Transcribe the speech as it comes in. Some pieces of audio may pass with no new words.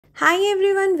Hi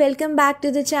everyone, welcome back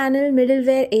to the channel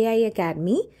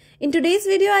Middleware.AiAcademy. In today's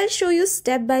video, I'll show you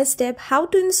step by step how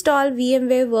to install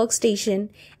VMware Workstation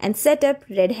and set up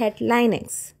Red Hat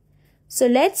Linux. So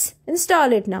let's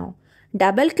install it now.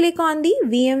 Double click on the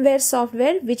VMware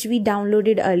software which we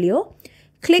downloaded earlier.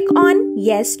 Click on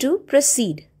Yes to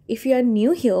proceed. If you are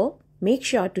new here, make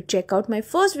sure to check out my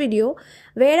first video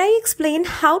where I explain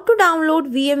how to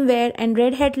download VMware and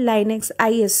Red Hat Linux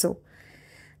ISO.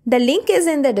 The link is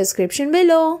in the description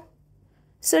below.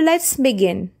 So let's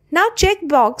begin. Now check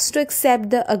box to accept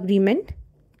the agreement.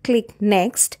 Click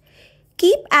Next.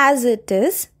 Keep as it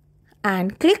is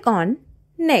and click on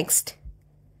Next.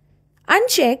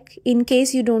 Uncheck in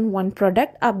case you don't want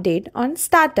product update on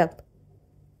startup.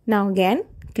 Now again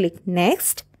click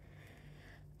Next.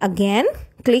 Again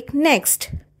click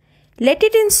Next. Let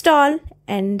it install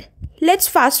and let's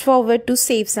fast forward to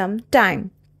save some time.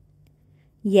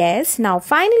 Yes, now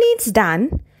finally it's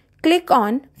done. Click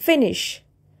on Finish.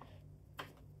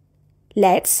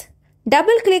 Let's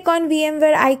double click on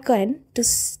VMware icon to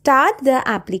start the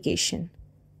application.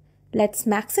 Let's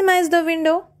maximize the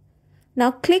window.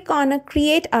 Now click on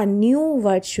Create a new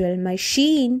virtual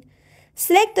machine.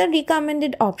 Select the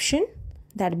recommended option.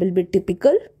 That will be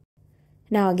typical.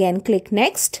 Now again click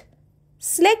Next.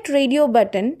 Select Radio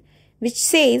button which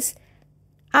says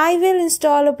I will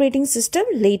install operating system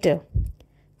later.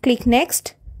 Click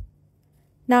Next.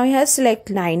 Now here select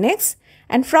Linux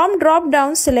and from drop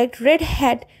down select Red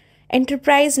Hat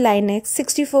Enterprise Linux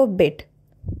 64-bit.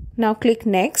 Now click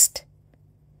Next.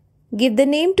 Give the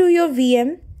name to your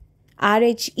VM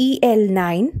RHEL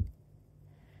 9.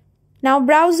 Now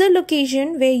browse the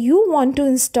location where you want to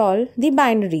install the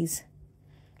binaries.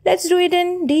 Let's do it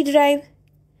in D drive.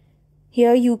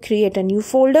 Here you create a new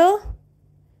folder.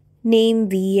 Name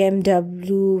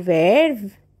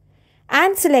VMware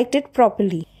and select it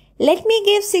properly. Let me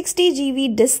give 60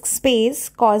 GB disk space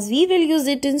cause we will use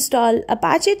it to install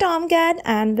Apache Tomcat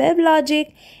and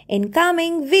WebLogic in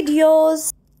coming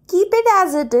videos. Keep it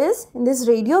as it is in this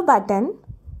radio button.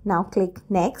 Now click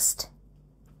Next.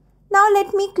 Now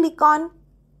let me click on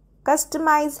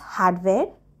Customize Hardware.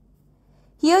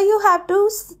 Here you have to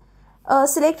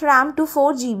select RAM to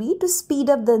 4 GB to speed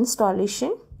up the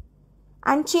installation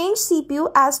and change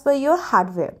CPU as per your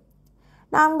hardware.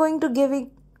 Now I'm going to give it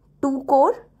 2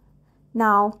 core.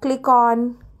 Now click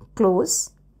on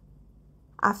Close.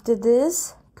 After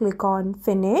this, click on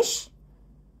Finish.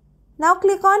 Now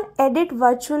click on Edit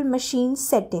Virtual Machine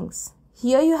Settings.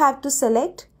 Here you have to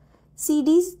select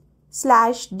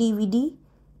CD/DVD.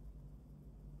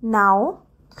 Now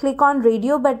click on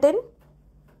Radio button.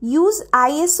 Use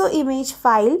ISO image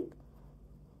file.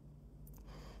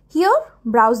 Here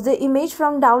browse the image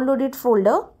from downloaded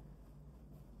folder.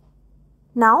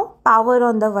 Now power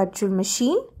on the virtual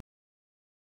machine.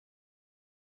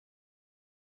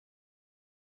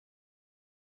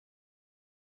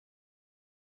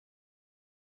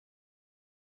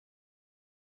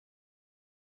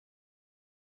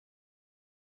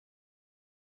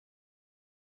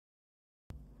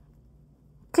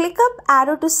 Click up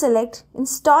arrow to select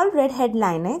Install Red Hat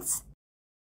Linux.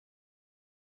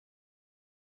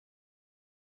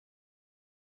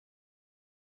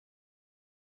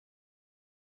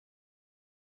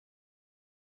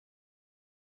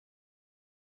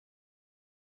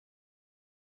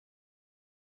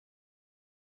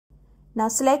 Now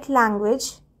select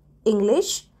language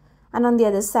English and on the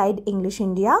other side English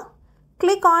India.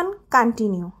 Click on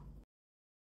Continue.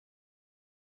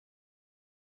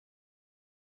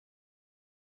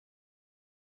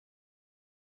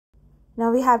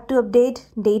 Now we have to update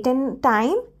date and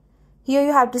time. Here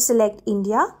you have to select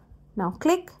India. Now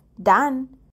click Done.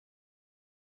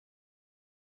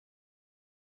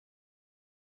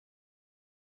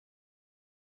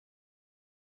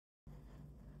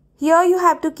 Here you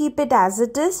have to keep it as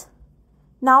it is.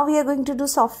 Now we are going to do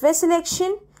software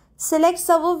selection. Select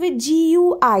server with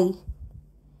GUI.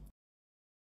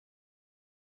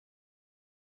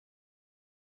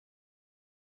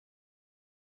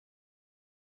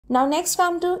 Now next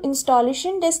come to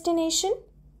installation destination.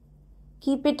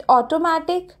 Keep it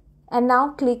automatic and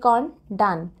now click on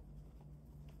Done.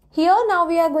 Here now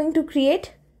we are going to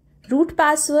create root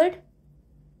password.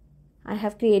 I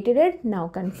have created it. Now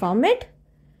confirm it.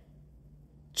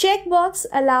 Checkbox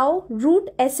allow root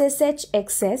SSH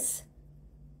access.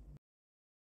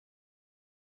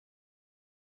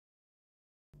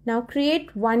 Now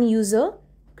create one user.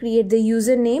 Create the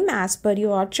username as per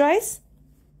your choice.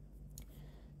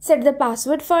 Set the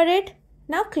password for it.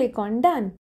 Now click on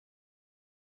Done.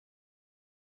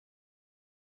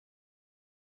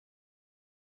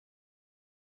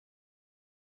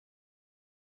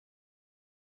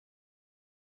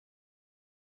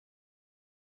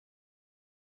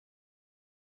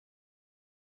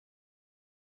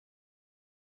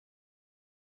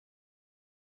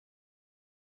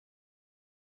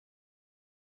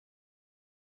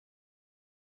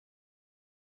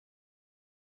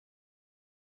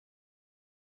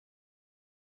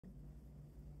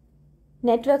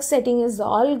 Network setting is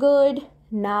all good.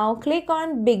 Now click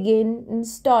on begin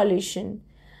installation.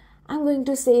 I'm going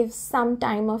to save some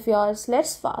time of yours.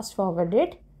 Let's fast forward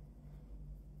it.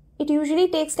 It usually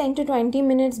takes 10 to 20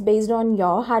 minutes based on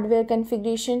your hardware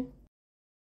configuration.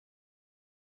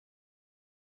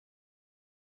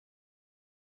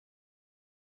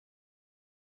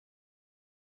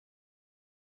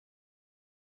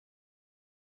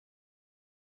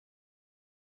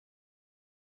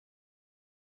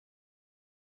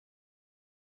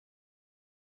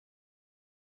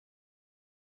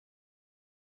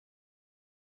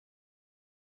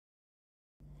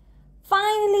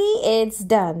 Finally, it's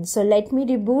done. So let me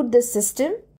reboot the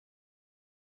system.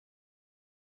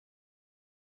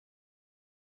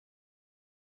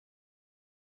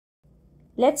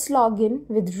 Let's log in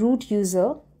with root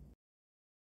user.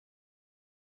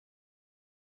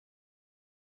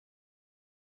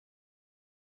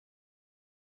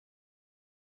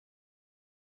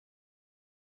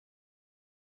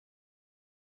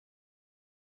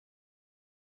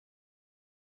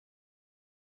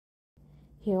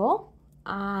 Here,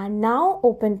 now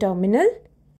open terminal.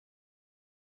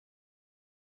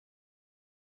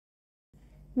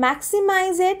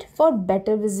 Maximize it for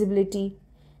better visibility.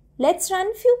 Let's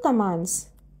run few commands.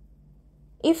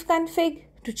 Ifconfig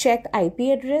to check IP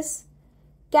address,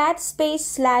 cat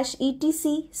 /etc/os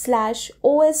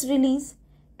release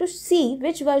to see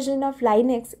which version of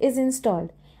Linux is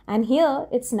installed, and here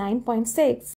it's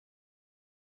 9.6.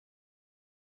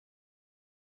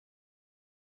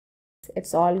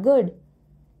 It's all good.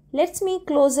 Let me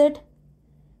close it.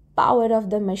 Power of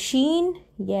the machine,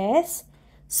 yes.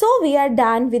 So we are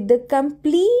done with the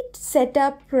complete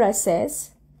setup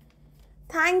process.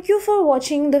 Thank you for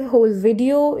watching the whole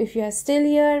video. If you are still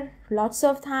here, lots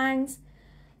of thanks.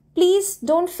 Please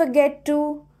don't forget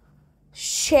to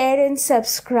share and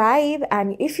subscribe.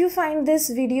 And if you find this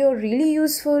video really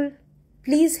useful,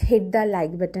 please hit the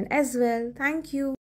like button as well. Thank you.